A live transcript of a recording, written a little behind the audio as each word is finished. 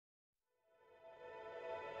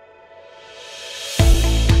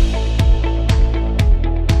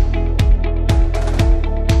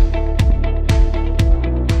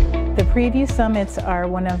Prevue Summits are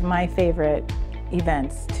one of my favorite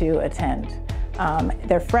events to attend.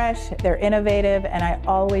 They're fresh, they're innovative, and I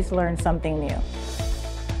always learn something new.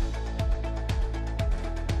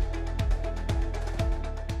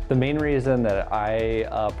 The main reason that I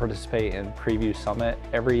participate in Prevue Summit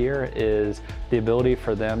every year is the ability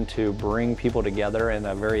for them to bring people together in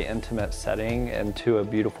a very intimate setting and to a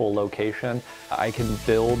beautiful location. I can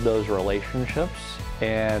build those relationships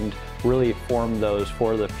and really form those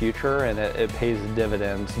for the future, and it pays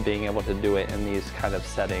dividends being able to do it in these kind of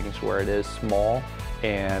settings where it is small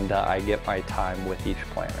and I get my time with each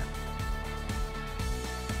planner.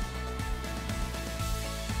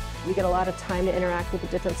 We get a lot of time to interact with the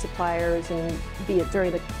different suppliers, and be it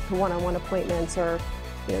during the one-on-one appointments or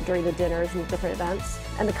during the dinners and different events.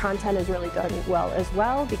 And the content is really done well as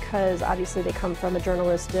well, because obviously they come from a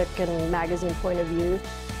journalistic and magazine point of view.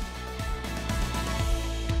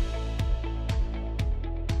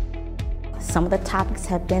 Some of the topics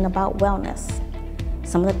have been about wellness.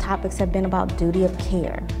 Some of the topics have been about duty of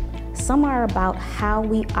care. Some are about how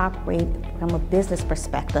we operate from a business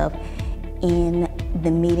perspective in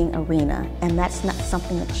the meeting arena, and that's not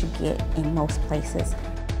something that you get in most places.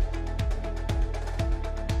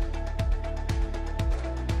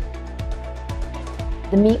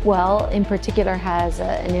 The Meet Well in particular has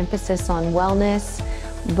an emphasis on wellness,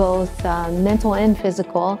 both mental and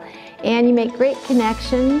physical, and you make great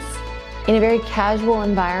connections in a very casual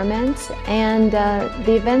environment, and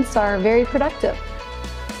the events are very productive.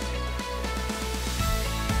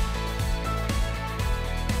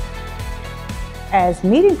 As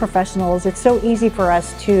meeting professionals, it's so easy for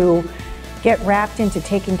us to get wrapped into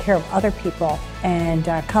taking care of other people. And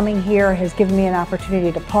coming here has given me an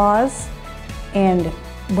opportunity to pause and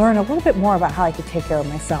learn a little bit more about how I could take care of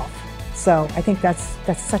myself. So I think that's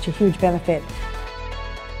such a huge benefit.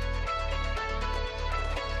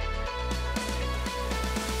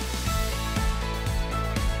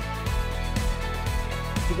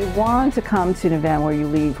 You want to come to an event where you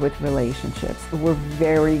leave with relationships. We're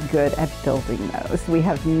very good at building those. We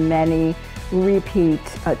have many repeat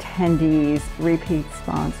attendees, repeat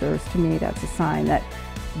sponsors. To me, that's a sign that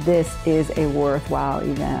this is a worthwhile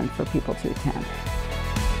event for people to attend.